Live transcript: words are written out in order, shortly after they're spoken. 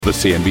The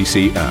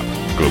CNBC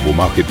app. Global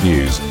market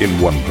news in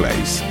one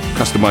place.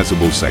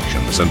 Customizable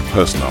sections and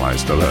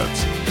personalized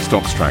alerts.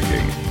 Stocks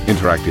tracking,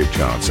 interactive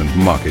charts and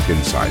market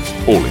insights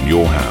all in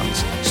your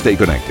hands. Stay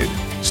connected.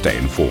 Stay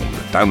informed.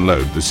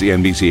 Download the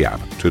CNBC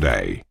app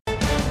today.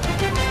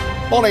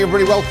 Morning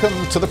everybody,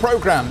 welcome to the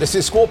programme. This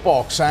is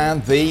Squawk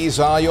and these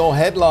are your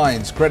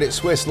headlines. Credit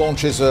Suisse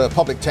launches a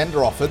public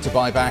tender offer to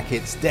buy back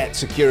its debt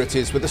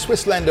securities, with the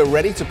Swiss lender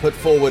ready to put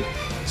forward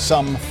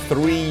some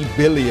 3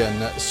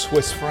 billion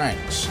Swiss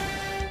francs.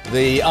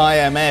 The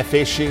IMF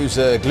issues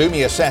a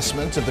gloomy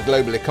assessment of the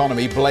global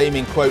economy,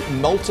 blaming, quote,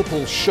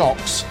 multiple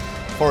shocks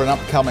for an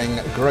upcoming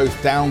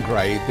growth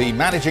downgrade. The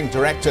managing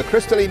director,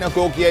 Kristalina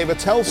Georgieva,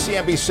 tells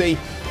CNBC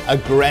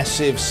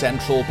aggressive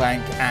central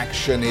bank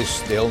action is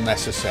still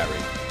necessary.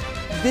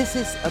 This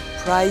is a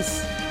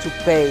price to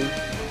pay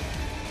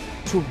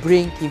to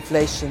bring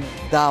inflation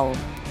down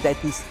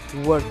that is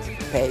worth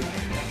paying.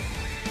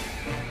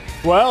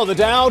 Well, the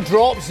Dow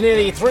drops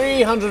nearly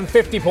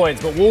 350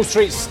 points, but Wall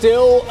Street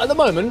still, at the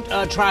moment,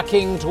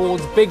 tracking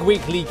towards big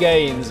weekly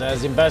gains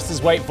as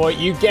investors wait for it.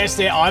 You guessed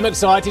it, I'm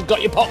excited,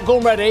 got your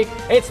popcorn ready.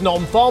 It's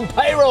non-farm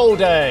payroll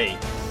day.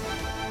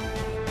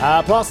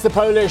 Plus, the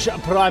Polish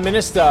Prime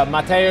Minister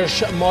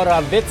Mateusz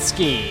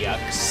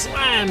Morawiecki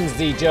slams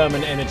the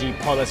German energy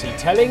policy,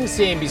 telling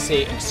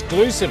CNBC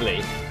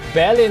exclusively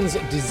Berlin's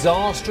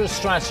disastrous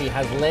strategy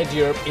has led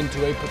Europe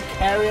into a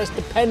precarious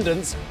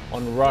dependence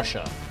on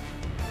Russia.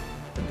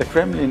 The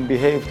Kremlin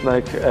behaved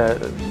like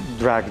a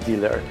drug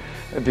dealer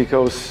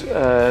because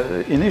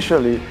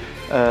initially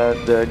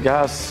the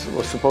gas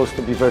was supposed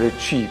to be very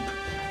cheap.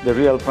 The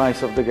real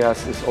price of the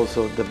gas is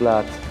also the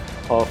blood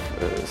of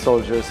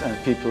soldiers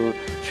and people,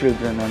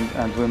 children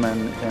and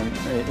women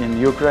in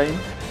Ukraine.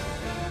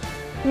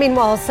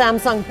 Meanwhile,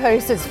 Samsung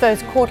posts its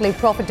first quarterly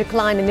profit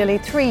decline in nearly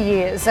 3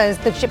 years as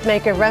the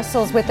chipmaker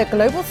wrestles with a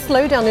global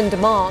slowdown in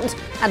demand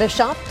and a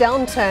sharp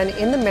downturn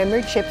in the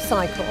memory chip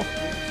cycle.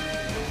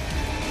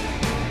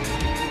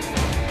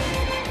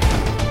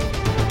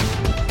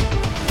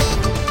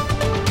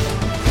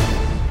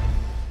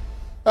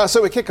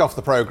 So we kick off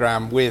the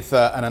programme with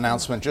an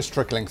announcement just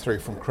trickling through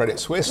from Credit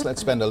Suisse.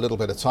 Let's spend a little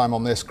bit of time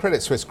on this.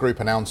 Credit Suisse Group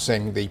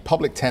announcing the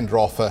public tender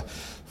offer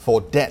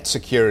for debt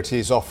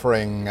securities,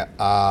 offering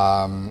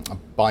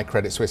by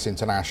Credit Suisse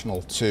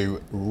International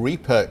to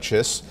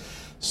repurchase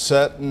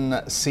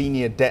certain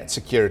senior debt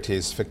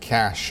securities for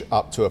cash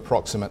up to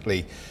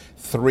approximately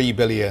 3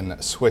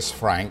 billion Swiss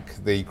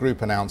franc. The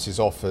group announces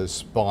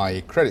offers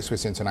by Credit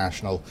Suisse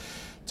International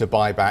to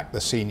buy back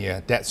the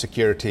senior debt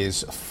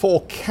securities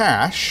for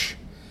cash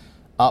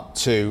up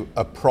to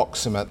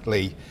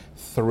approximately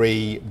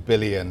 3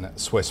 billion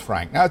Swiss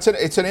franc. Now,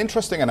 it's an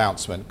interesting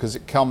announcement because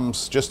it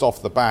comes just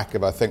off the back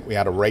of, I think we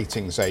had a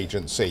ratings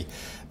agency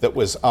that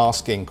was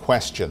asking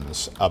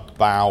questions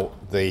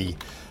about the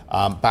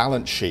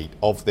balance sheet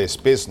of this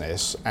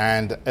business.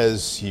 And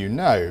as you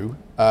know,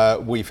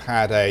 we've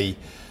had a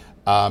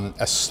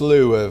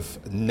slew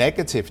of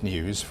negative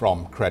news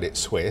from Credit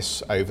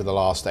Suisse over the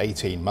last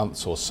 18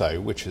 months or so,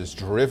 which has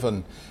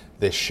driven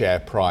this share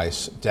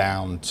price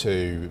down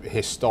to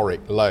historic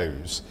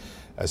lows,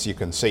 as you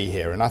can see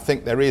here. And I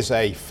think there is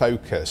a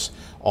focus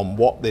on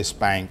what this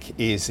bank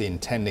is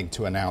intending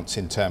to announce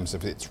in terms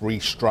of its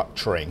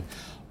restructuring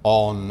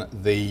on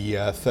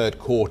the third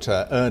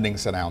quarter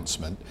earnings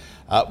announcement,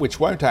 which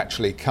won't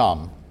actually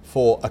come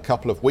for a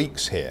couple of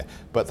weeks here,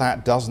 but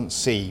that doesn't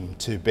seem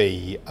to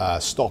be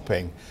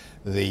stopping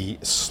the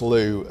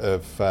slew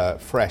of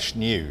fresh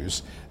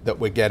news that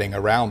we're getting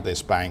around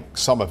this bank,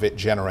 some of it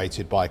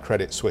generated by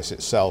Credit Suisse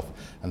itself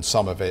and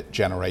some of it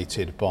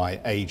generated by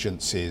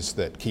agencies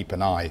that keep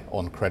an eye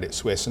on Credit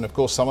Suisse, and of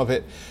course some of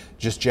it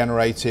just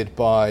generated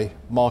by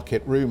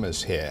market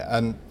rumours here.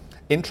 And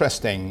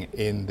interesting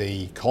in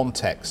the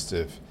context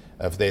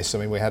of this, I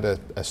mean, we had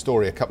a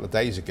story a couple of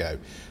days ago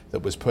that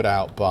was put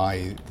out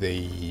by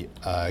the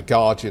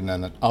Guardian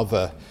and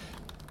other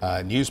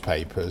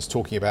newspapers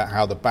talking about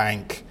how the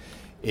bank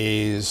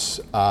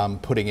is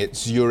putting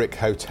its Zurich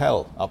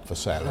hotel up for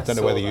sale. I don't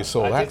know whether you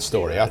saw that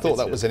story. I thought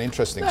that was an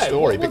interesting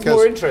story. What's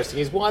more interesting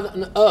is why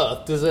on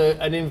earth does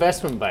an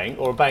investment bank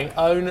or a bank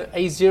own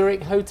a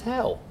Zurich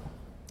hotel?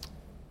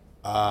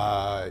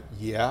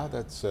 Yeah,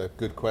 that's a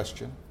good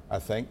question, I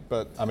think.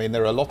 But, I mean,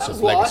 there are lots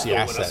of legacy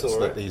assets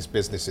that these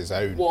businesses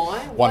own. Why?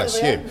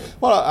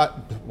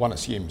 One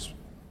assumes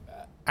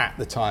at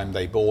the time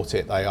they bought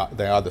it,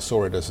 they either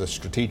saw it as a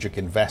strategic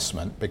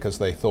investment because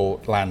they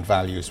thought land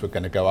values were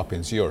going to go up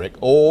in Zurich,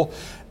 or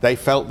they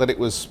felt that it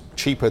was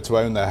cheaper to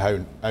own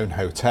their own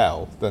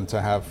hotel than to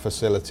have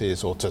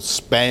facilities or to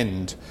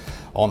spend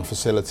on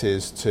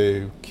facilities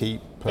to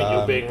keep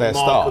you're being their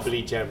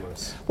remarkably staff.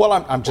 generous. Well,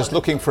 I'm just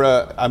looking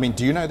for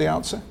do you know the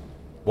answer?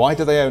 Why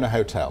do they own a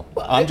hotel?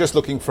 Well, I'm just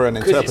looking for an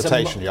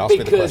interpretation. You asked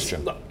me the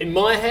question. In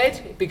my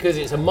head, because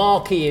it's a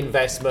marquee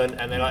investment,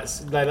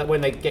 and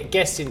when they get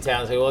guests in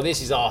town, say, "Well,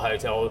 this is our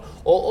hotel,"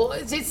 or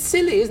it's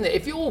silly, isn't it?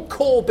 If your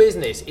core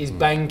business is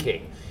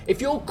banking,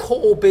 if your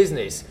core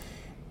business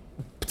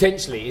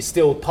potentially is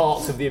still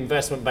parts of the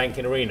investment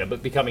banking arena,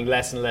 but becoming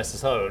less and less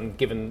so. And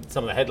given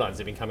some of the headlines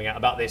that have been coming out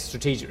about this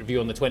strategic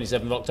review on the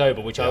 27th of October,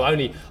 which I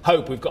only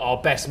hope we've got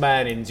our best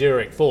man in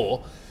Zurich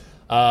for.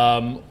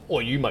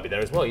 Or you might be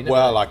there as well. You never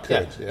know. I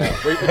could. Yeah.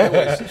 We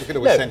could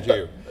always send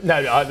you. No,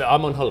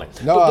 I'm on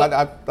holiday. No,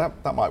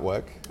 that might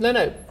work.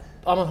 No.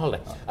 I'm on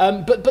holiday.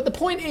 But the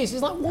point is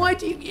like, why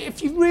do you,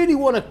 if you really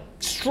want to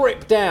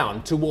strip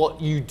down to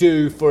what you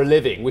do for a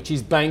living, which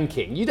is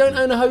banking, you don't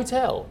own a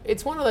hotel.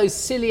 It's one of those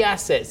silly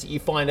assets that you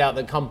find out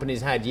that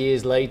companies had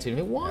years later. You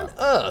think, why on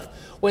earth,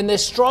 when they're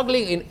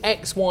struggling in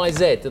X, Y,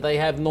 Z, do they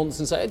have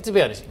nonsense? To be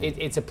honest,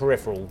 it's a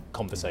peripheral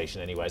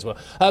conversation anyway as well.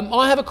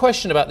 I have a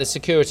question about the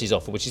securities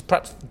offer, which is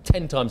perhaps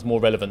 10 times more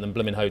relevant than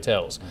blooming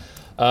hotels.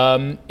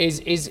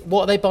 Is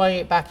what are they buying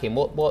it back in?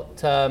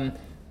 What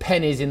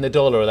pennies in the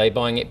dollar are they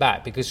buying it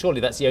back? Because surely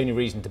that's the only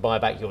reason to buy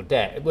back your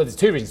debt. Well, there's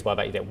two reasons to buy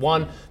back your debt.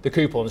 One, the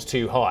coupon's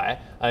too high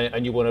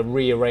and you want to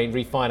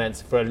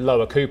refinance for a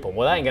lower coupon.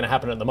 Well, that ain't going to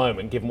happen at the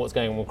moment given what's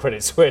going on with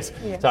Credit Suisse.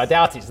 Yes. So I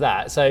doubt it's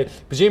that. So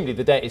presumably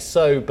the debt is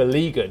so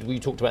beleaguered. We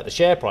talked about the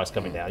share price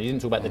coming down. You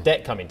didn't talk about the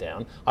debt coming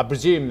down. I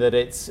presume that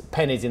it's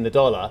pennies in the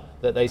dollar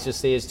that they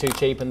just see as too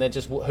cheap and they're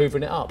just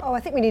hoovering it up. Oh, I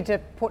think we need to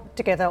put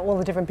together all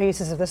the different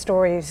pieces of the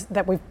stories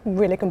that we've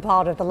really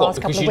compiled the last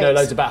couple of weeks. Because you know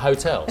loads about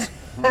hotels.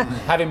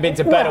 Having been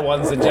to better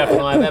ones than Jeff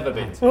and I have ever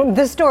been to. Well,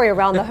 the story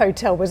around the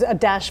hotel was a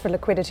dash for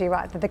liquidity,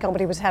 right? That the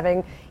company was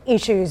having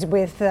issues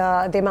with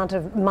the amount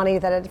of money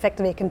that it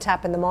effectively can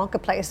tap in the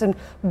marketplace. And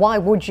why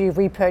would you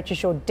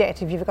repurchase your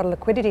debt if you've got a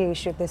liquidity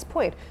issue at this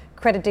point?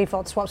 Credit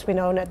default swaps, we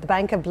know at the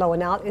bank have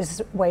blown out, is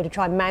a way to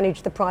try and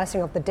manage the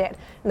pricing of the debt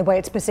and the way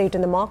it's perceived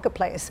in the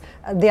marketplace.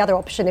 The other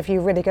option, if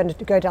you're really going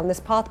to go down this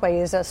pathway,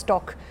 is a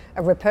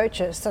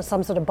repurchase, or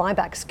some sort of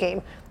buyback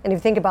scheme. And if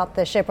you think about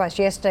the share price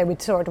yesterday, we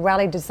saw it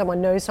rally. Did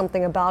someone know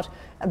something about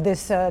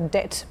this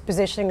debt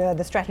positioning,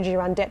 the strategy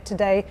around debt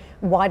today?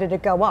 Why did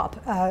it go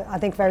up? I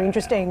think very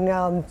interesting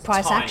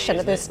price action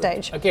at this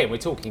stage. Again, we're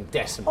talking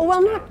decimals. Oh,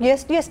 well,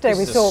 yesterday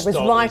we saw it was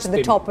right at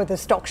the top of the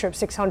stock strip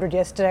 600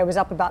 yesterday. It was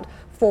up about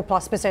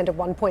 4+% at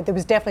one point. There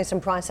was definitely some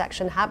price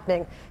action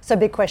happening. So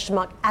big question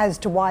mark as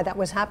to why that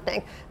was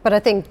happening. But I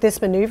think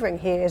this manoeuvring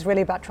here is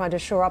really about trying to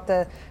shore up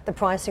the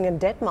pricing and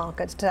debt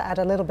markets to add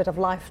a little bit of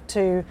life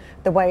to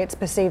the way it's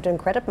perceived in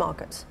credit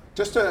markets.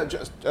 Just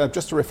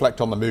to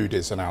reflect on the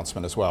Moody's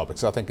announcement as well,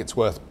 because I think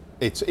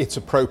it's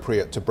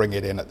appropriate to bring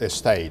it in at this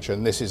stage,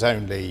 and this is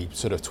only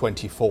sort of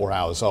 24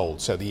 hours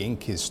old, so the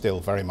ink is still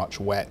very much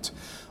wet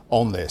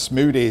on this.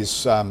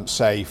 Moody's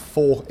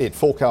it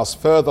forecasts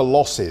further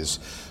losses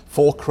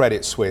for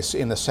Credit Suisse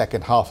in the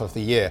second half of the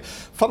year.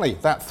 Funnily,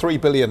 that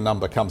 $3 billion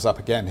number comes up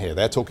again here.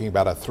 They're talking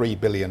about a $3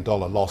 billion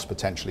loss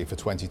potentially for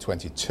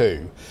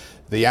 2022.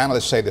 The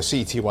analysts say the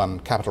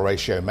CET1 capital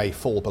ratio may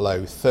fall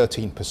below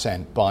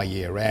 13% by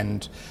year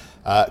end.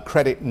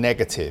 Credit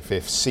negative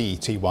if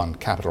CET1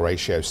 capital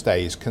ratio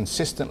stays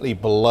consistently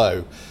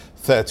below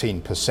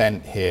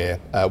 13% here.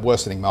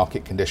 Worsening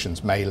market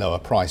conditions may lower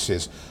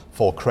prices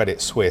for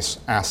Credit Suisse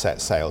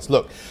asset sales.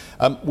 Look,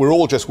 we're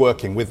all just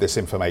working with this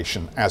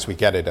information as we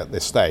get it at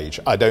this stage.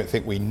 I don't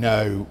think we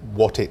know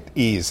what it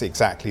is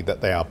exactly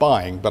that they are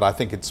buying, but I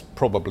think it's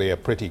probably a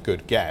pretty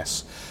good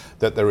guess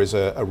that there is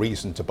a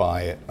reason to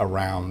buy it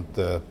around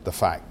the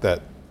fact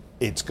that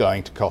it's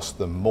going to cost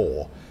them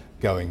more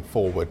going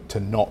forward to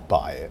not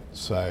buy it.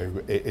 So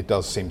it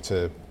does seem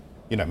to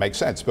make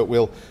sense. But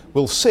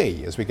we'll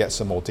see as we get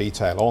some more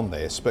detail on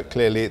this. But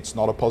clearly it's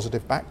not a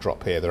positive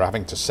backdrop here. They're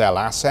having to sell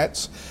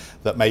assets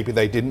that maybe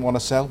they didn't want to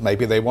sell.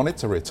 Maybe they wanted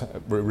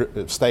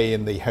to stay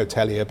in the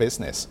hotelier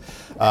business.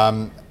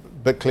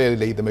 But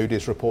clearly the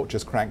Moody's report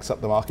just cranks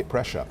up the market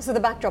pressure. So the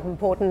backdrop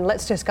important.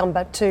 Let's just come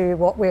back to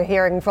what we're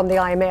hearing from the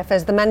IMF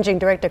as the managing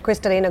director,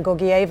 Kristalina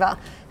Georgieva,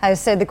 has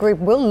said the group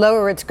will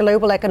lower its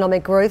global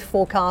economic growth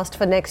forecast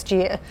for next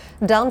year,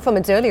 down from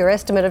its earlier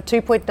estimate of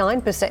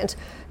 2.9%.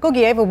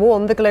 Georgieva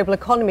warned the global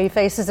economy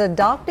faces a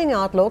darkening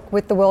outlook,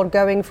 with the world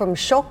going from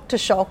shock to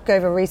shock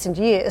over recent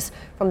years,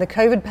 from the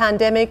COVID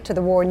pandemic to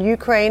the war in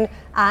Ukraine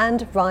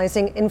and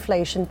rising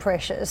inflation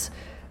pressures.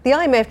 The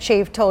IMF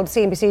chief told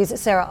CNBC's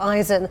Sarah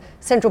Eisen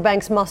central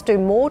banks must do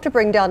more to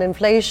bring down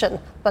inflation,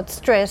 but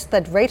stressed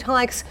that rate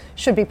hikes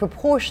should be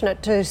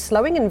proportionate to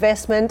slowing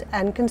investment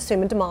and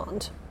consumer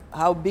demand.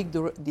 How big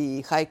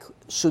the hike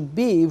should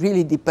be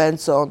really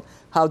depends on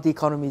how the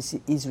economy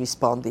is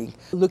responding.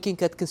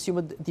 Looking at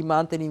consumer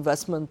demand and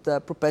investment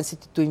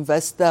propensity to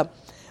invest,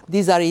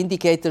 these are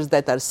indicators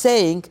that are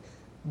saying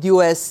the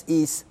US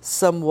is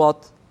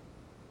somewhat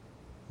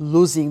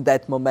losing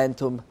that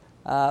momentum,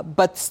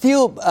 but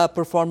still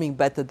performing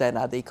better than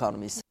other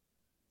economies.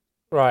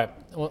 Right.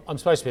 Well, I'm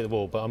supposed to be at the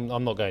wall, but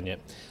I'm not going yet.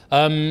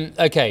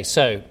 OK,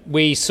 so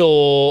we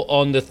saw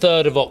on the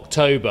 3rd of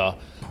October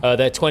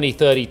their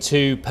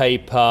 2032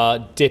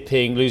 paper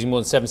dipping, losing more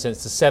than 7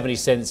 cents to 70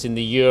 cents in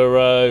the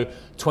euro.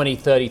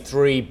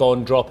 2033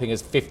 bond dropping as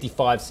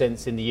 55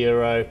 cents in the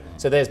euro.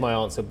 So there's my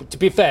answer. But to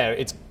be fair,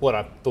 it's what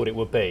I thought it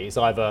would be. It's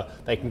either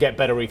they can get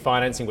better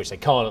refinancing, which they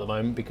can't at the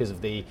moment because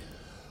of the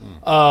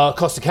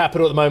Cost of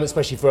capital at the moment,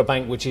 especially for a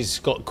bank which has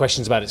got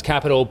questions about its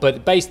capital.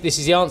 But this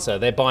is the answer.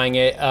 They're buying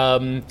it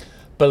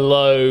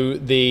below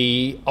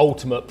the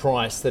ultimate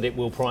price that it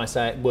will price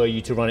at were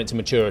you to run it to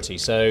maturity.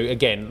 So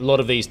again, a lot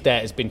of these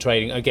debt has been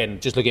trading. Again,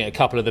 just looking at a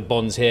couple of the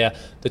bonds here,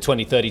 the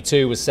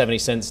 2032 was 70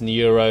 cents in the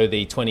euro.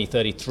 The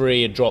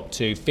 2033 had dropped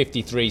to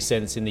 53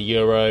 cents in the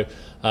euro.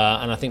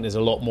 And I think there's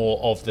a lot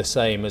more of the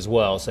same as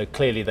well. So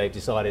clearly they've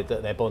decided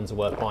that their bonds are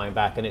worth buying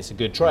back and it's a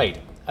good trade.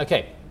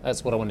 Okay,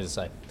 that's what I wanted to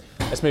say.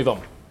 Let's move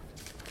on.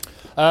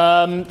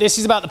 This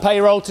is about the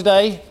payroll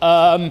today.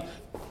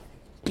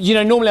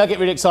 Normally I get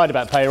really excited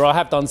about payroll. I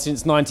have done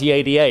since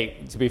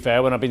 1988, to be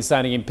fair, when I've been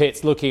standing in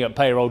pits looking at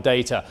payroll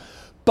data.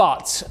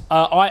 But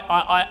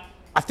I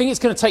think it's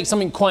going to take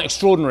something quite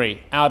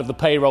extraordinary out of the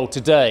payroll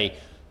today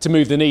to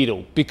move the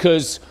needle,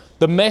 because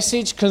the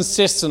message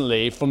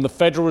consistently from the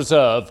Federal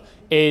Reserve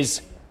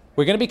is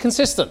we're going to be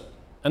consistent.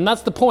 And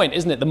that's the point,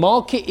 isn't it? The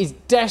market is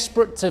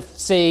desperate to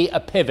see a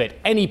pivot,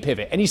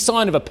 any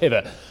sign of a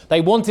pivot. They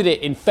wanted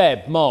it in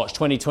March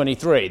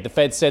 2023. The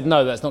Fed said,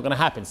 no, that's not going to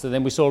happen. So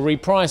then we saw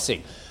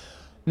repricing.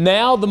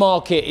 Now the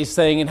market is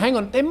saying, and hang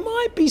on, there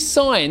might be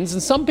signs,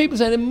 and some people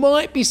say there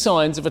might be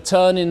signs of a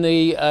turn in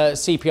the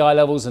CPI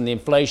levels and the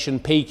inflation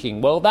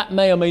peaking. Well, that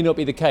may or may not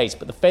be the case,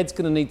 but the Fed's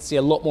going to need to see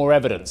a lot more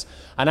evidence.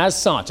 And as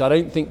such, I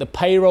don't think the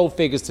payroll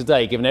figures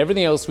today, given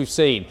everything else we've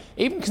seen,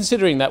 even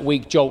considering that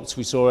weak jolts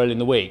we saw early in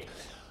the week,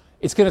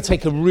 it's going to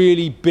take a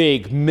really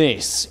big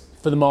miss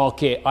for the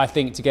market, I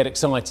think, to get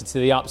excited to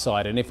the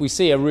upside. And if we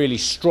see a really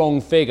strong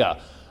figure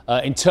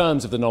in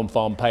terms of the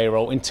non-farm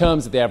payroll, in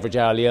terms of the average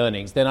hourly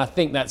earnings, then I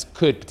think that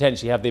could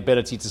potentially have the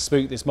ability to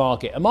spook this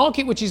market. A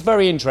market which is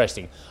very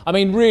interesting. I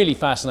mean, really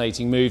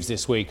fascinating moves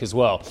this week as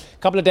well. A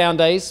couple of down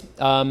days,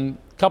 couple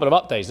of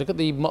up days. Look at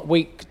the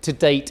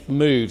week-to-date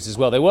moves as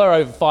well. They were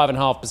over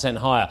 5.5%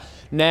 higher.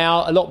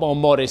 Now, a lot more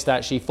modest,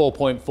 actually,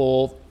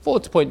 4.4,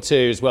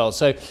 4.2 as well.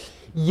 So,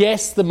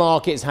 yes, the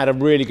market's had a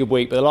really good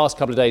week, but the last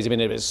couple of days have been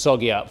a bit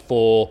soggier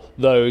for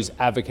those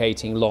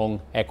advocating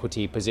long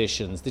equity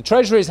positions. The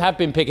treasuries have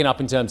been picking up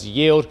in terms of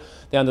yield.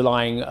 The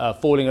underlying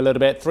falling a little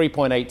bit.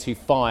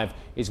 3.825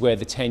 is where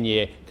the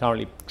 10-year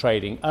currently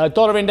trading.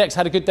 Dollar index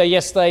had a good day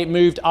yesterday,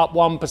 moved up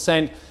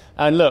 1%.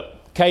 And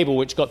look, cable,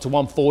 which got to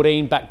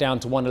 114, back down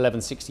to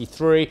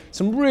 111.63.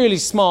 Some really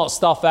smart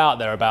stuff out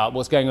there about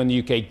what's going on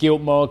in the UK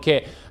gilt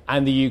market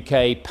and the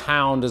UK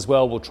pound as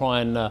well. We'll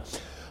try and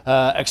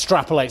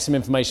extrapolate some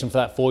information for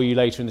that for you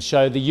later in the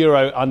show. The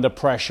euro under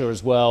pressure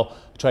as well,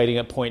 trading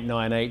at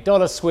 0.98.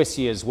 Dollar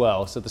Swissy as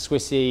well. So the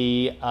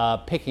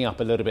Swissy picking up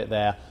a little bit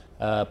there,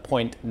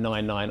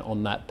 0.99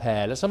 on that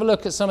pair. Let's have a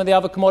look at some of the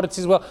other commodities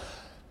as well.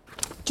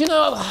 Do you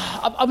know,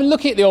 I've been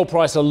looking at the oil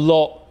price a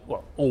lot,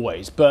 well,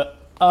 always, but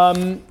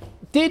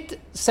did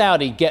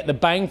Saudi get the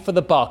bang for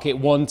the buck it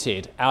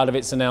wanted out of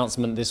its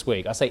announcement this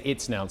week? I say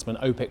its announcement,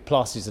 OPEC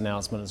Plus's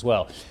announcement as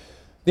well.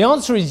 The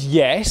answer is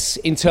yes,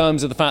 in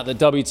terms of the fact that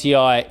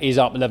WTI is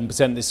up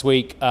 11% this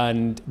week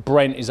and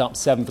Brent is up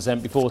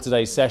 7% before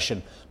today's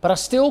session. But I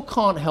still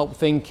can't help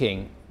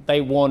thinking they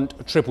want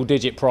a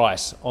triple-digit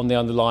price on the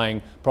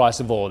underlying price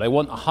of oil. They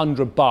want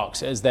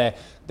 $100 as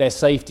their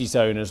safety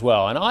zone as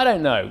well. And I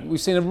don't know. We've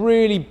seen a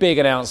really big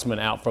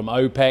announcement out from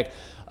OPEC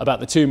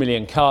about the 2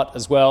 million cut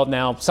as well.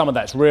 Now, some of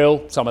that's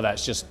real. Some of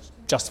that's just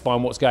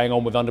justifying what's going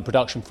on with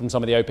underproduction from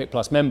some of the OPEC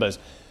Plus members.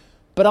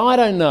 But I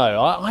don't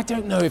know. I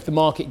don't know if the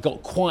market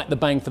got quite the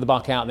bang for the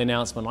buck out of the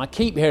announcement. I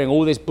keep hearing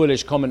all this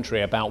bullish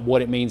commentary about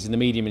what it means in the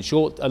medium and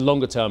short and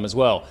longer term as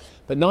well.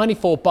 But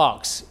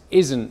 $94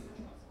 isn't,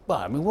 well,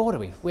 I mean, what are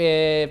we?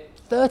 We're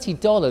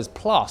 $30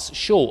 plus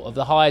short of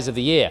the highs of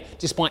the year,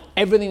 despite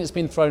everything that's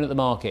been thrown at the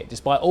market,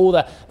 despite all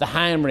the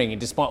hammering and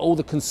despite all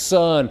the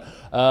concern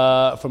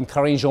from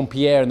Karine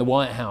Jean-Pierre in the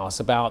White House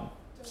about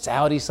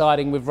Saudi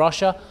siding with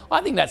Russia.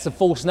 I think that's a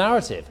false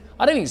narrative.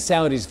 I don't think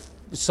Saudi's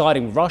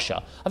siding with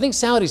Russia. I think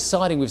Saudi's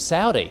siding with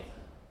Saudi.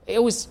 It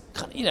always,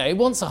 it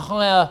wants a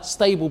higher,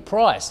 stable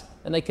price,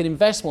 and they can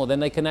invest more, then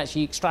they can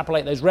actually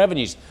extrapolate those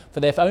revenues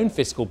for their own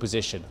fiscal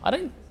position. I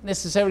don't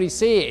necessarily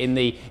see it in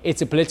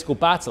it's a political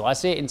battle. I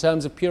see it in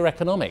terms of pure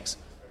economics.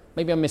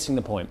 Maybe I'm missing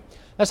the point.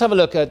 Let's have a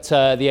look at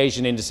the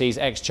Asian indices,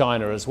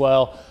 ex-China as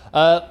well.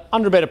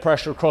 Under a bit of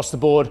pressure across the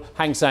board,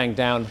 Hang Seng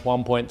down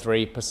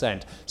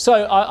 1.3%.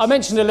 So I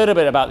mentioned a little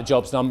bit about the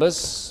jobs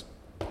numbers.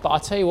 But I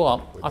tell you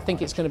what, I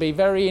think it's going to be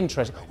very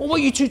interesting. Well,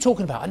 what are you two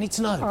talking about? I need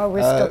to know. Oh,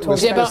 we're still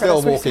talking about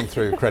still walking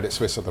through Credit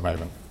Suisse at the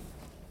moment.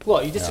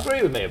 What, you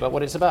disagree with me about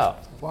what it's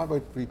about? Why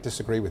would we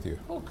disagree with you?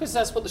 Well, because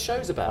that's what the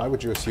show's about. Why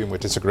would you assume we're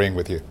disagreeing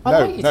with you?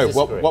 No.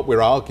 What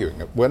we're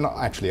arguing, we're not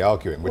actually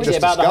arguing. We're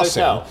just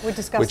discussing.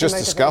 We're just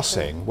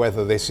discussing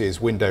whether this is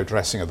window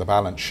dressing of the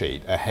balance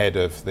sheet ahead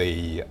of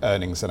the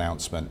earnings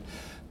announcement.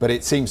 But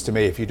it seems to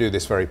me if you do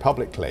this very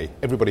publicly,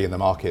 everybody in the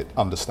market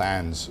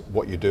understands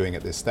what you're doing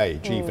at this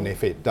stage, even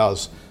if it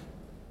does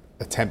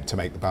attempt to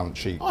make the balance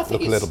sheet look a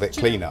little bit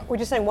cleaner. We're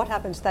just saying what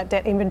happens to that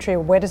debt inventory?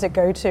 Where does it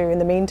go to in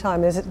the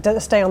meantime? Does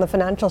it stay on the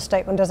financial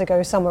statement? Does it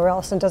go somewhere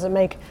else? And does it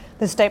make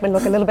the statement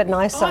look a little bit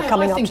nicer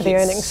coming up to the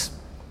earnings?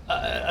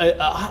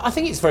 I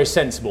think it's very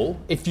sensible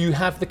if you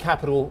have the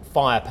capital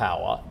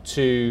firepower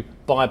to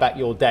buy back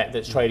your debt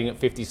that's trading at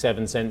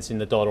 57 cents in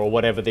the dollar or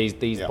whatever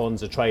these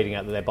bonds are trading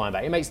at that they're buying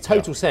back. It makes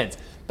total sense.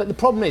 But the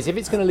problem is if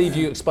it's going to leave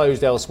you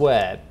exposed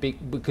elsewhere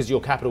because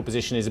your capital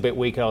position is a bit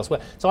weaker elsewhere.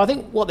 So I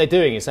think what they're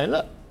doing is saying,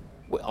 look,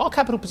 our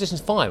capital position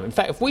is fine. In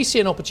fact, if we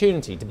see an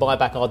opportunity to buy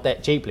back our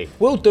debt cheaply,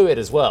 we'll do it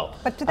as well.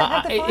 But do they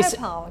have the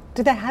firepower?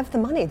 Do they have the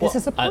money? This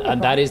is the problem.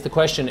 And that is the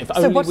question.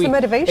 So what's the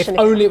motivation? If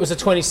only it was the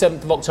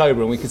 27th of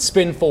October and we could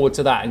spin forward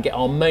to that and get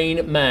our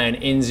main man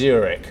in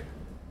Zurich.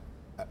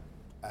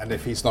 And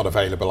if he's not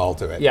available, I'll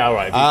do it. Yeah, all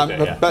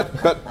right.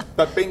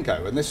 But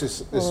bingo, and this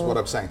is what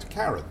I'm saying to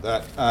Karen,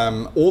 that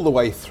all the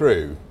way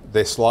through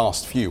this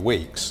last few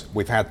weeks,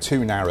 we've had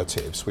two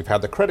narratives. We've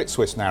had the Credit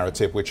Suisse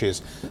narrative, which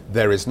is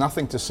there is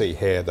nothing to see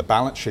here, the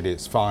balance sheet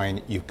is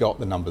fine, you've got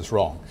the numbers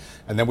wrong.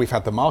 And then we've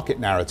had the market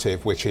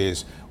narrative, which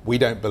is we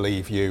don't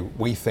believe you,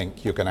 we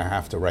think you're going to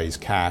have to raise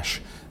cash.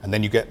 And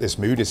then you get this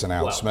Moody's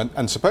announcement.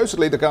 And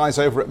supposedly the guys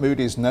over at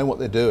Moody's know what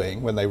they're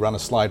doing when they run a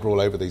slide rule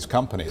over these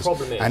companies.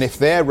 Problem is, and if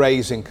they're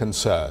raising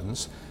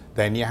concerns,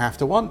 then you have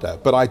to wonder.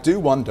 But I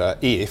do wonder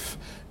if,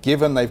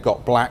 given they've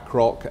got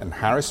BlackRock and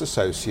Harris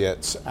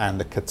Associates and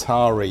the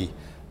Qatari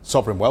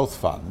Sovereign Wealth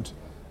Fund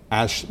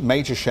as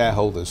major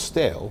shareholders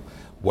still,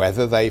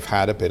 whether they've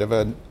had a bit of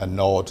a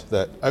nod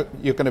that, oh,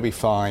 you're going to be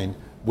fine,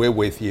 we're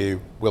with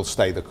you, we'll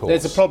stay the course.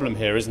 There's a problem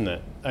here, isn't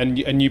there?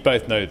 And you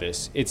both know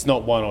this. It's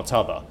not one or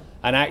t'other.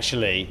 And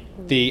actually,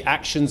 the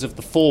actions of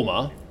the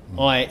former,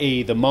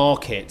 i.e. the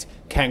market,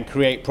 can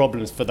create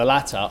problems for the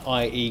latter,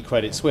 i.e.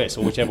 Credit Suisse,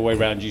 or whichever way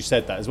around you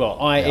said that as well.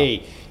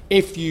 i.e.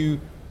 if you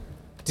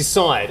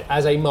decide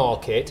as a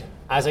market,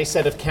 as a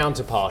set of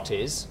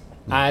counterparties,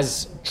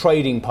 as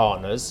trading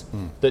partners,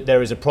 that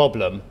there is a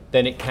problem,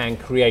 then it can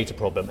create a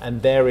problem.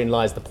 And therein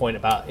lies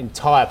the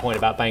entire point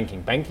about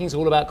banking. Banking is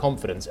all about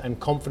confidence, and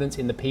confidence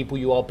in the people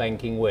you are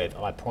banking with.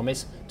 I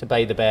promise to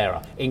pay the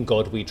bearer. In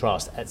God we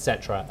trust,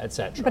 etc.,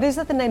 etc. But is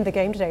that the name of the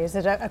game today? Is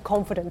it a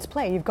confidence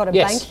play? You've got a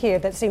bank here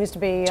that seems to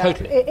be,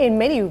 in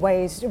many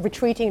ways,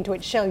 retreating into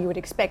its shell, you would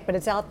expect, but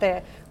it's out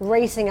there,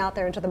 racing out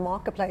there into the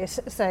marketplace,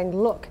 saying,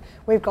 look,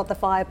 we've got the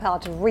firepower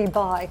to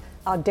rebuy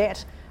our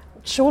debt.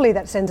 Surely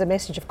that sends a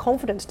message of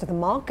confidence to the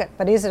market,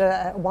 but is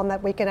it one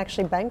that we can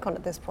actually bank on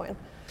at this point?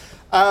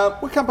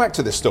 We'll come back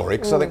to this story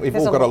because I think we've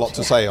all got a lot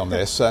to say on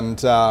this. And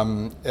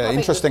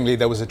interestingly,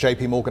 there was a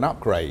JP Morgan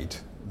upgrade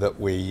that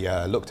we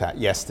looked at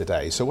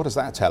yesterday. So what does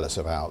that tell us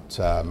about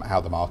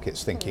how the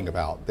market's thinking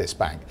about this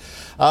bank?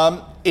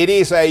 It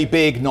is a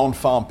big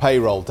non-farm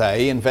payroll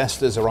day.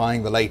 Investors are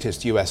eyeing the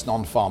latest US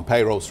non-farm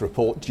payrolls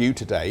report due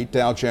today.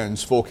 Dow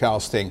Jones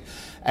forecasting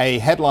a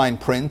headline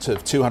print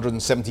of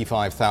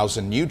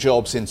 275,000 new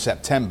jobs in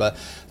September.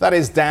 That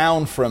is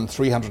down from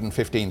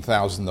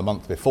 315,000 the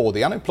month before.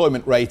 The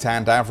unemployment rate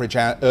and average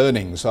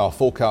earnings are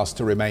forecast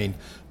to remain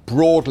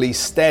broadly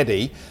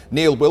steady.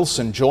 Neil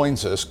Wilson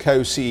joins us,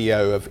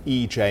 co-CEO of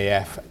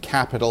EJF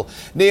Capital.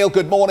 Neil,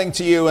 good morning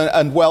to you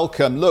and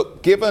welcome.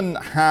 Look, given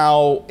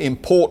how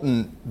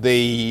important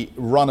the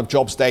run of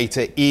jobs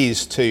data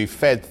is to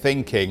Fed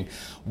thinking,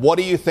 what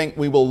do you think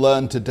we will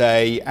learn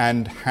today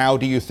and how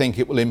do you think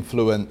it will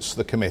influence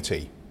the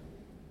committee?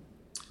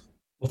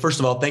 Well, first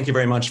of all, thank you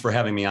very much for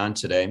having me on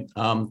today.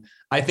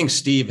 I think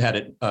Steve had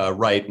it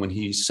right when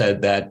he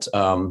said that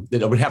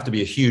it would have to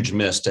be a huge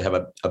miss to have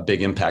a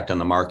big impact on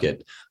the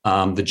market.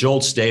 The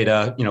JOLTS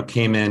data,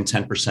 came in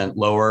 10%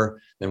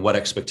 lower than what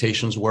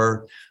expectations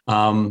were.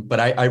 But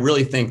I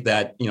really think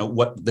that,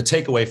 what the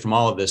takeaway from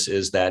all of this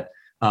is that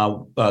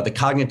the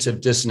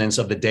cognitive dissonance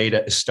of the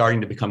data is starting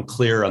to become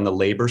clear on the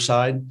labor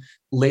side.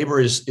 Labor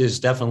is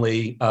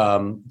definitely,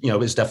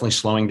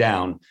 slowing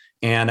down.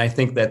 And I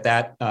think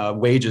that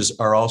wages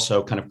are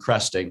also kind of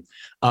cresting.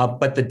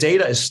 But the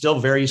data is still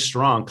very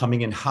strong,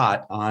 coming in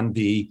hot on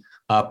the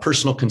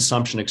personal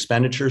consumption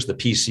expenditures, the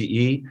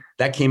PCE.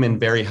 That came in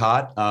very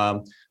hot.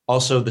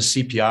 Also, the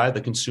CPI,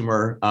 the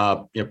consumer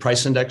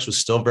price index, was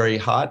still very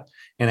hot.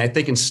 And I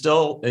think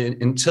until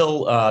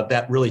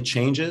that really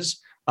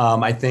changes,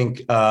 I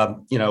think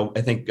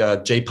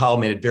Jay Powell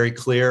made it very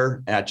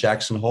clear at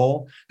Jackson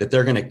Hole that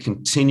they're going to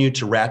continue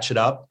to ratchet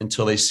up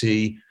until they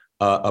see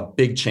a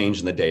big change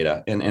in the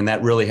data. And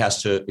that really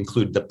has to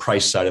include the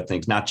price side of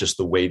things, not just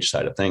the wage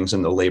side of things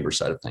and the labor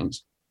side of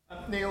things.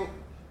 Neil,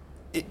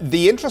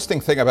 the interesting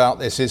thing about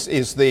this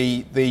is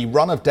the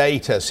run of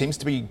data seems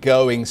to be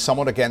going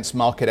somewhat against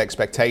market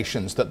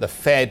expectations that the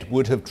Fed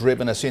would have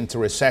driven us into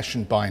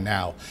recession by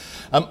now.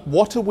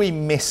 What are we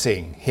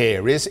missing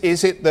here? Is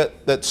it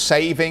that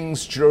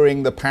savings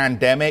during the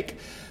pandemic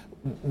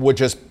were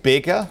just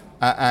bigger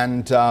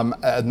and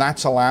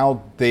that's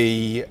allowed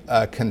the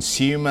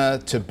consumer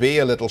to be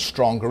a little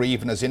stronger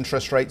even as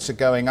interest rates are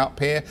going up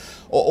here?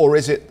 Or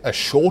is it a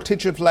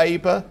shortage of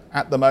labor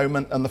at the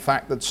moment and the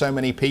fact that so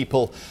many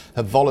people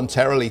have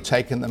voluntarily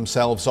taken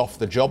themselves off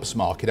the jobs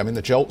market? I mean,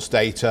 the JOLTS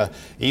data,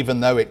 even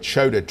though it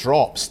showed a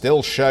drop,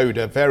 still showed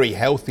a very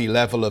healthy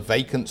level of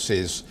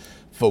vacancies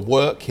for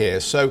work here.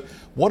 So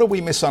what are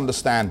we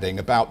misunderstanding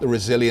about the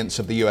resilience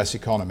of the US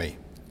economy?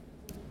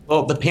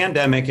 Well, the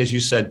pandemic, as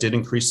you said, did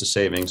increase the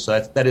savings. So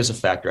that is a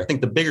factor. I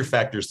think the bigger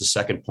factor is the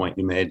second point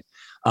you made.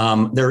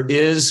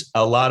 There's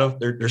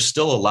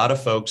still a lot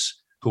of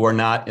folks who are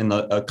not in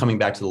the coming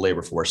back to the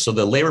labor force. So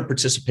the labor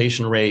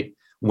participation rate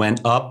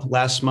went up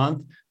last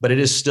month, but it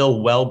is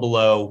still well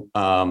below,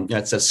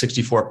 it's at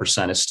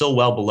 64%. It's still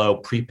well below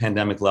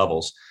pre-pandemic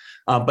levels.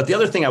 But the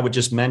other thing I would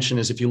just mention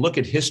is if you look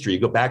at history, you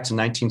go back to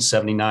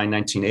 1979,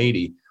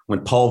 1980,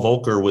 when Paul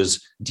Volcker was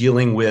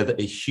dealing with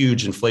a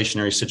huge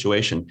inflationary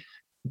situation.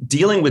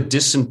 Dealing with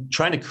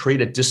trying to create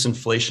a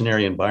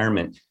disinflationary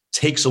environment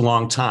takes a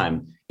long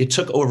time. It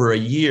took over a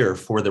year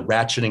for the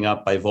ratcheting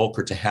up by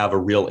Volcker to have a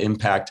real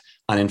impact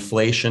on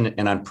inflation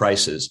and on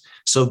prices.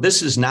 So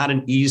this is not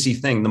an easy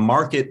thing. The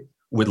market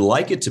would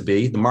like it to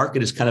be. The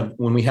market is kind of,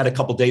 when we had a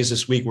couple of days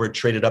this week where it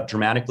traded up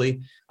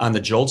dramatically on the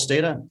JOLTS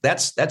data,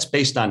 that's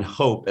based on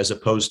hope as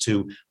opposed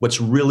to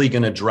what's really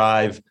going to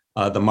drive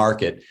the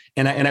market.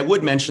 And I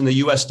would mention the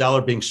US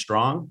dollar being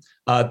strong.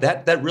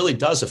 That really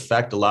does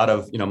affect a lot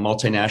of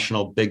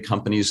multinational big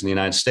companies in the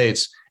United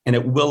States, and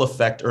it will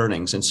affect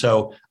earnings. And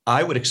so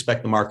I would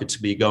expect the market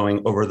to be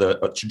going over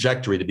the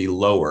trajectory to be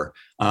lower.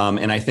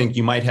 And I think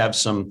you might have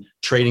some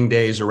trading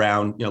days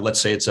around,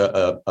 let's say it's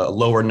a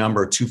lower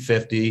number,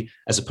 250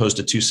 as opposed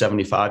to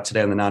 275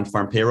 today on the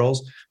non-farm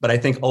payrolls. But I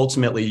think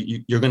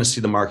ultimately you're going to see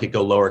the market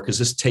go lower because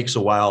this takes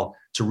a while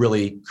to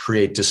really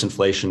create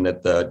disinflation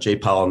that the Jay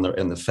Powell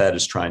and the Fed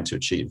is trying to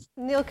achieve.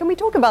 Neil, can we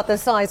talk about the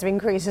size of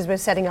increases we're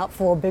setting up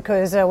for?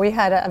 Because we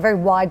had a very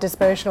wide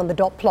dispersion on the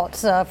dot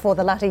plots for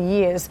the latter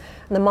years.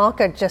 And the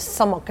market just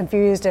somewhat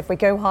confused. If we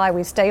go high,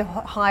 we stay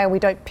higher, we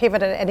don't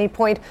pivot at any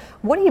point.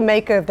 What do you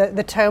make of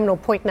the terminal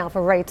point now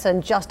for rates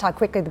and just how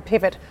quickly the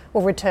pivot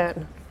will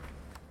return?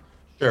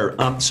 Sure.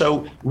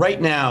 So right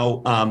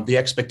now, the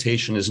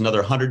expectation is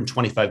another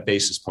 125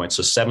 basis points.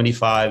 So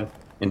 75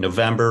 in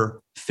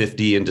November,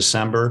 50 in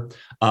December.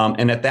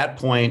 And at that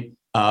point,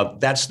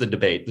 that's the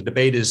debate. The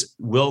debate is,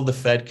 will the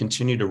Fed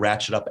continue to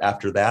ratchet up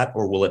after that,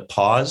 or will it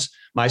pause?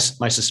 My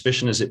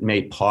suspicion is it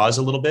may pause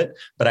a little bit,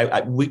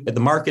 but the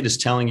market is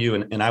telling you,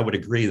 and I would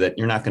agree, that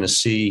you're not going to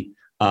see,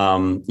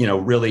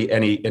 really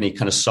any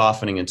kind of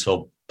softening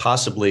until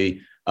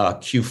possibly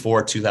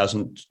Q4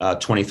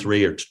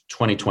 2023 or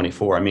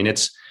 2024. I mean,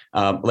 it's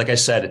like I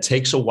said, it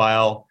takes a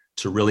while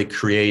to really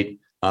create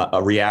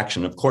a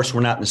reaction. Of course,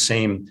 we're not in the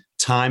same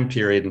time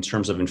period in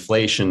terms of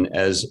inflation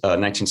as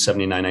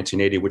 1979,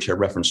 1980, which I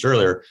referenced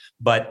earlier.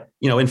 But,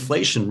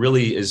 inflation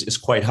really is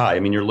quite high.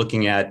 I mean, you're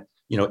looking at,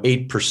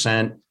 8%,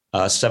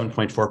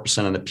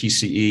 7.4% on the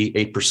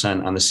PCE,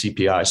 8% on the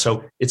CPI.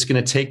 So it's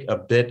going to take a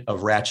bit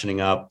of ratcheting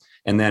up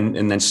and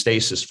then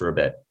stasis for a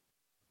bit.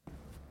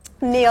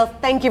 Neil,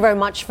 thank you very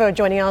much for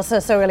joining us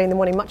so early in the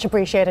morning. Much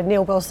appreciated.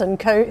 Neil Wilson,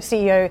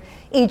 co-CEO,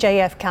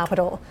 EJF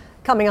Capital.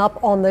 Coming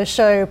up on the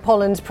show,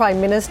 Poland's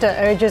Prime Minister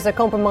urges a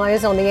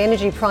compromise on the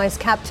energy price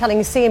cap,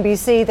 telling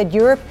CNBC that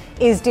Europe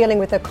is dealing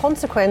with the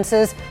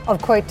consequences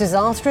of, quote,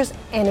 disastrous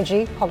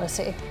energy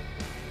policy.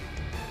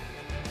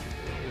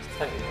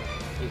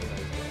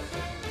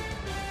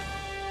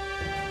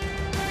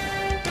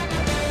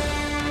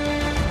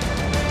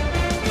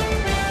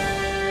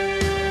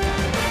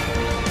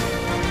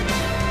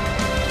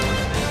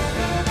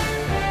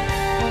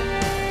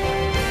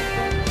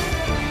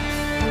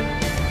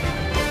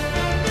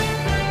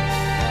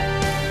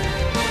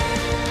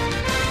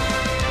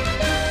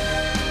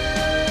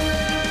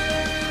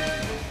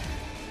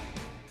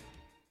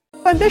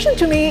 Ambition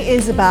to me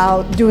is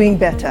about doing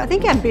better. I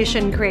think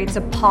ambition creates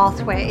a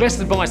pathway. The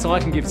best advice I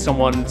can give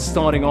someone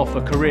starting off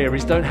a career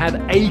is don't have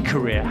a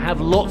career,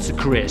 have lots of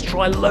careers,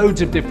 try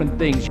loads of different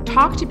things.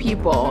 Talk to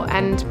people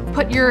and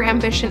put your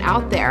ambition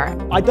out there.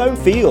 I don't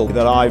feel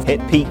that I've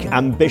hit peak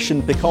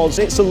ambition because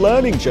it's a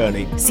learning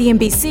journey.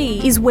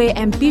 CNBC is where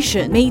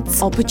ambition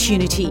meets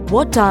opportunity.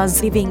 What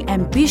does living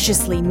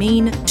ambitiously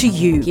mean to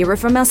you? Hear it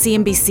from our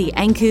CNBC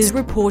anchors,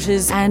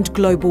 reporters, and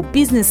global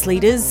business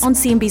leaders on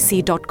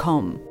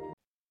CNBC.com.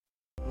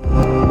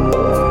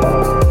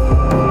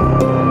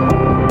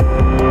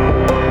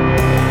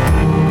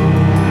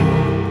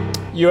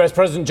 US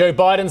President Joe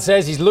Biden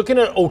says he's looking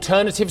at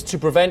alternatives to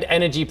prevent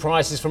energy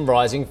prices from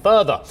rising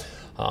further.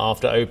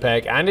 After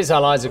OPEC and its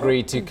allies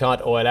agreed to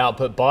cut oil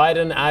output,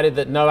 Biden added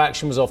that no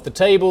action was off the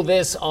table.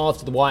 This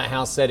after the White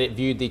House said it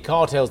viewed the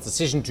cartel's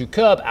decision to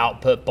curb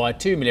output by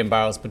 2 million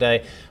barrels per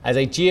day as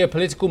a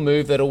geopolitical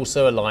move that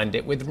also aligned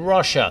it with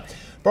Russia.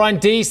 Brian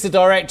Deese, the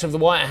director of the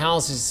White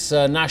House's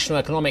National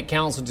Economic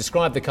Council,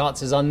 described the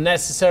cuts as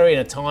unnecessary in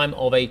a time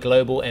of a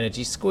global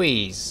energy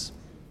squeeze.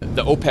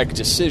 The OPEC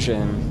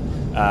decision,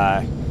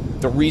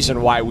 the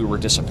reason why we were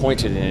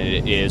disappointed in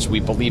it is we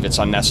believe it's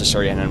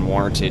unnecessary and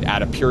unwarranted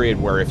at a period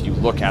where, if you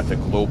look at the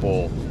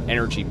global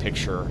energy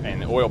picture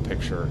and the oil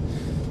picture,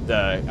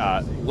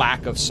 the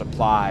lack of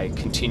supply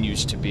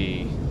continues to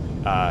be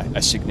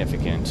a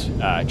significant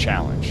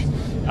challenge.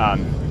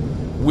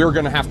 We're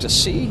going to have to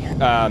see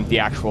the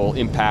actual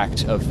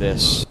impact of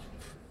this.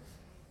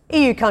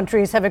 EU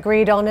countries have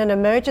agreed on an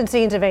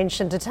emergency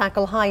intervention to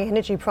tackle high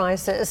energy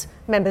prices.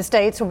 Member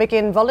states will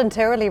begin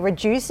voluntarily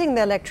reducing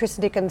their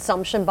electricity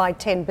consumption by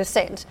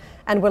 10%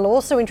 and will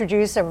also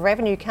introduce a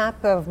revenue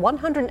cap of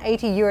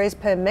 €180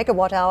 per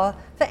megawatt hour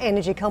for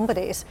energy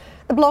companies.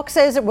 The bloc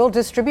says it will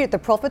distribute the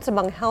profits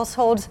among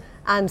households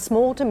and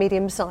small to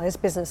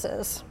medium-sized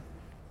businesses.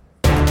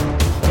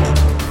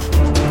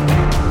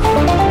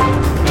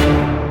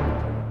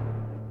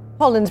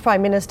 Poland's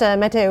Prime Minister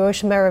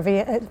Mateusz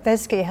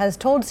Morawiecki has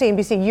told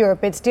CNBC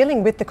Europe it's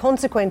dealing with the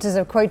consequences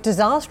of, quote,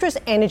 disastrous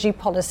energy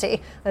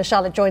policy.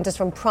 Charlotte joins us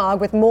from Prague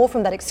with more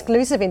from that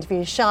exclusive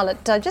interview. Charlotte,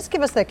 just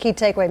give us the key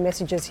takeaway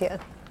messages here.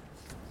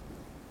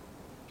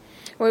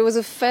 Well, it was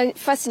a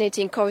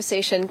fascinating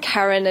conversation,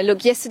 Karen.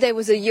 Look, yesterday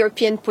was a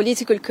European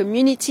political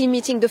community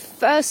meeting, the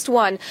first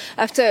one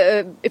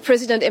after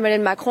President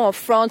Emmanuel Macron of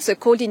France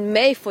called in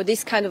May for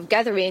this kind of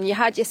gathering. You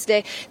had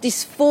yesterday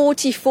these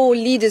 44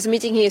 leaders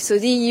meeting here, so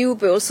the EU,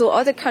 but also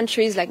other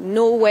countries like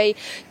Norway,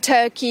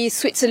 Turkey,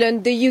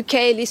 Switzerland, the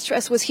UK. Liz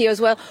Truss was here as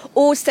well,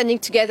 all standing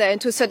together. And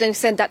to a certain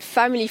extent, that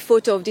family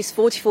photo of these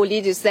 44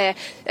 leaders there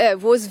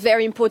was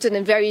very important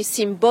and very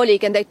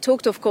symbolic. And they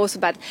talked, of course,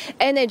 about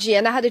energy.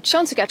 And I had a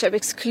chance to catch up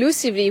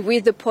exclusively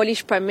with the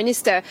Polish Prime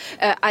Minister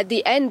at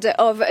the end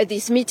of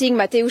this meeting,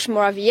 Mateusz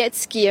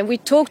Morawiecki, and we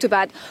talked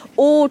about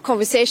all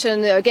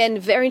conversation. Again,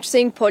 very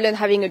interesting. Poland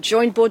having a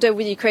joint border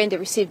with Ukraine. They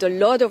received a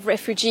lot of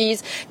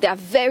refugees. They are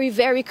very,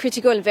 very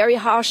critical and very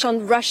harsh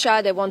on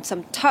Russia. They want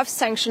some tough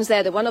sanctions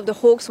there. They're one of the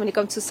hawks when it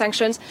comes to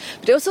sanctions,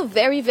 but they're also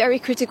very, very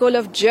critical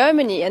of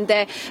Germany and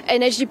their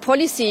energy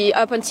policy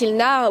up until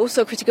now.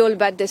 Also critical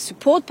about the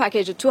support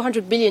package of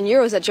 200 billion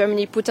euros that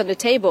Germany put on the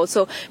table.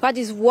 So we had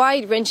this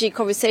wide-ranging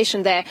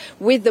conversation there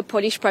with the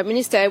Polish Prime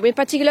Minister. In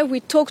particular, we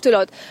talked a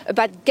lot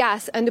about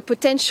gas and the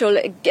potential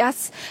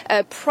gas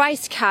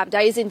price cap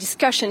that is in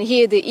discussion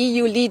here. The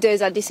EU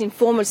leaders at this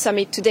informal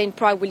summit today in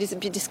Prague will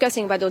be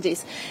discussing about all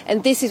this.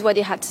 And this is what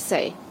he had to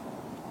say.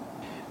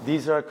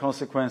 These are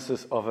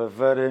consequences of a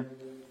very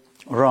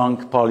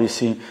wrong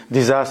policy,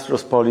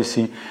 disastrous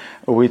policy,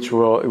 which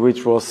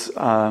was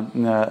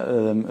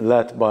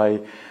led by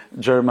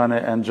Germany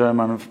and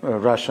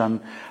German-Russian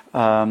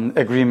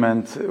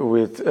agreement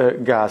with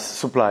gas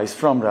supplies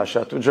from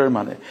Russia to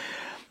Germany.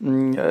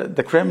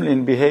 The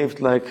Kremlin behaved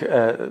like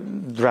a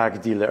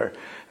drug dealer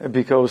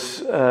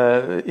because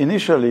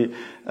initially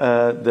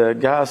the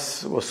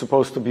gas was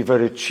supposed to be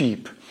very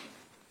cheap,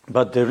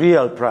 but the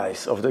real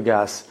price of the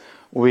gas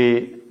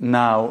we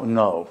now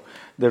know.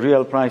 The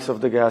real price of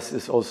the gas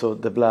is also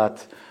the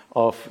blood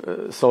of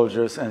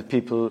soldiers and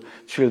people,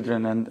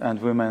 children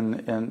and women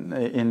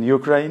in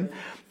Ukraine.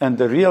 And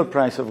the real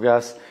price of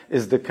gas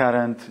is the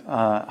current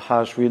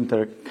harsh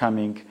winter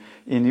coming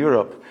in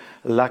Europe.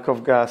 Lack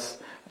of gas,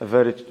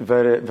 very,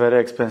 very, very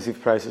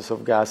expensive prices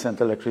of gas and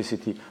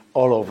electricity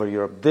all over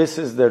Europe. This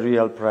is the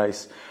real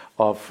price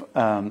of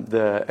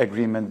the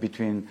agreement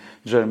between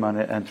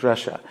Germany and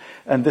Russia.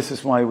 And this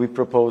is why we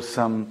propose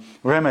some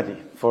remedy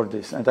for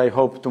this. And I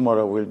hope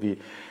tomorrow we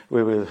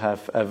will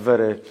have a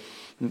very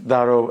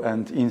thorough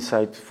and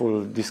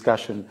insightful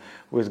discussion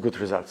with good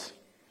results.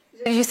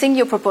 Do you think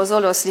your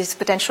proposal or this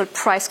potential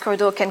price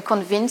corridor can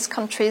convince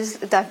countries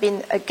that have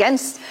been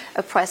against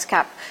a price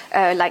cap,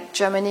 like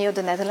Germany or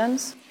the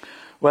Netherlands?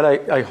 Well,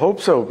 I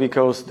hope so,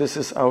 because this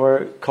is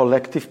our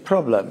collective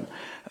problem.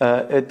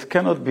 It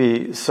cannot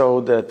be so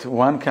that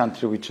one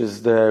country, which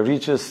is the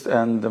richest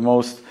and the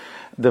most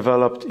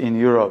developed in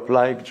Europe,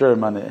 like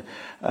Germany,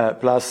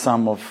 plus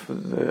some of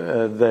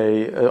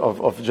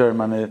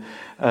Germany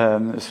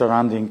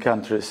surrounding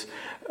countries,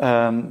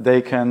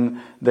 they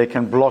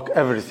can block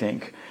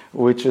everything,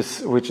 which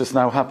is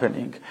now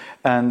happening.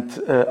 And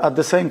at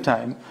the same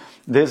time,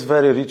 this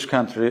very rich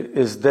country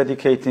is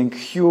dedicating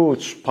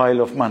huge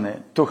pile of money,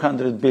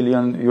 200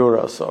 billion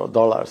euros or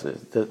dollars,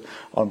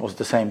 almost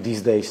the same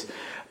these days,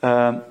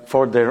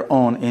 for their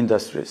own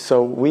industries.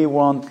 So we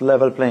want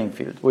level playing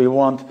field. We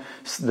want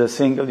the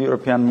single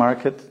European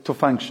market to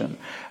function.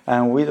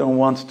 And we don't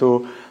want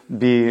to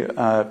be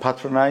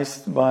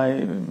patronized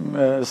by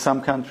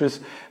some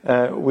countries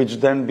which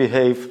then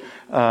behave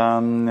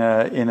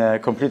in a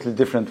completely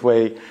different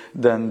way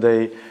than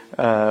they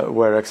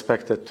were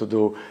expected to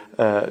do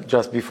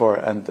just before.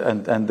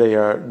 And they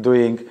are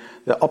doing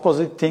the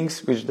opposite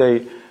things which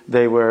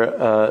they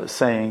were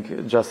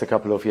saying just a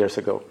couple of years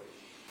ago.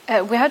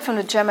 We heard from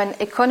the German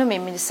economy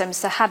minister,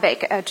 Mr.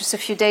 Habeck, just a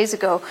few days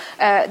ago,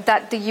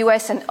 that the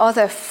US and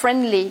other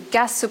friendly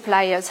gas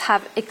suppliers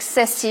have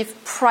excessive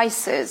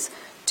prices.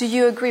 Do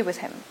you agree with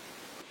him?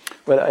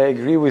 Well, I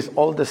agree with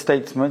all the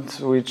statements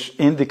which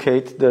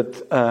indicate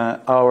that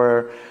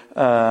our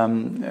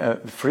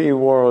free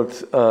world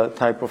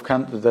type of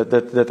country,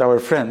 that our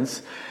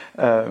friends,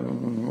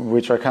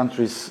 which are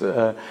countries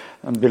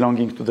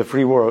belonging to the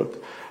free world,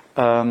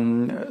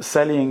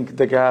 selling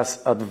the gas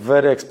at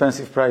very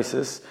expensive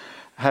prices,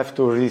 have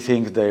to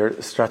rethink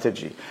their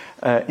strategy.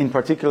 In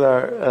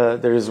particular,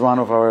 there is one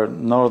of our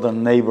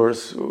northern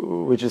neighbors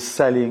which is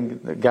selling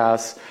the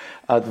gas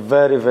at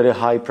very, very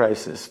high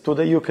prices to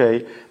the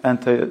UK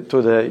and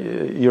to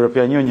the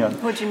European Union.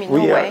 What do you mean,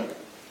 Norway?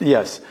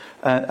 Yes.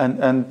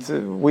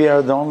 And we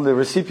are the only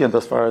recipient,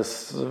 as far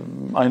as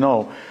I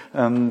know,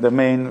 the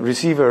main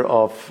receiver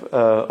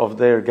of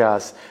their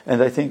gas.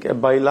 And I think a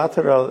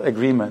bilateral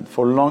agreement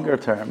for longer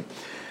term,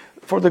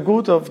 for the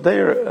good of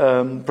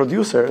their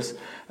producers,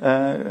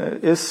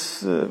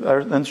 is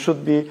and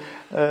should be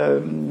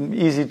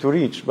easy to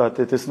reach, but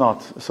it is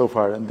not so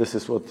far, and this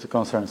is what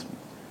concerns me.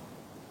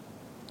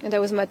 And that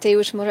was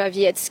Mateusz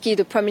Morawiecki,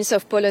 the Prime Minister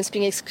of Poland,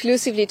 speaking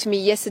exclusively to me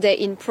yesterday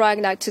in Prague.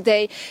 Now,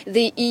 today,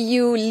 the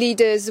EU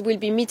leaders will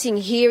be meeting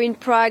here in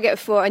Prague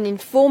for an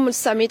informal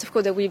summit. Of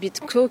course, they will be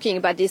talking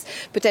about this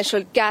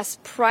potential gas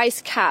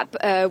price cap.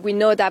 We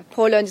know that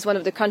Poland is one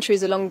of the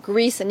countries, along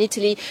Greece and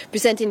Italy,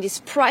 presenting this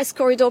price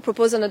corridor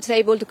proposal on the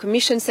table. The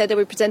Commission said they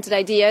will present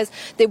ideas.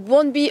 There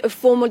won't be a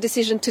formal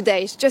decision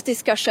today. It's just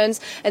discussions,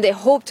 and they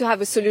hope to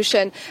have a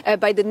solution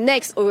by the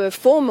next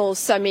formal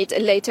summit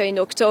later in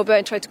October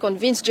and try to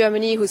convince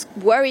Germany, who's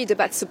worried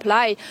about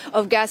supply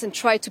of gas, and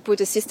try to put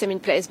a system in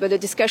place. But the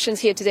discussions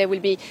here today will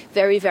be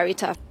very, very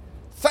tough.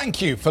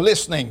 Thank you for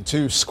listening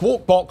to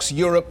Squawk Box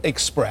Europe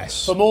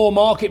Express. For more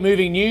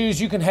market-moving news,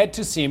 you can head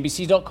to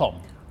cnbc.com.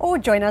 Or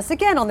join us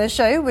again on the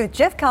show with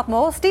Jeff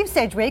Cutmore, Steve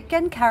Sedgwick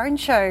and Karen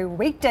Cho,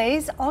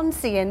 weekdays on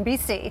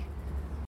CNBC.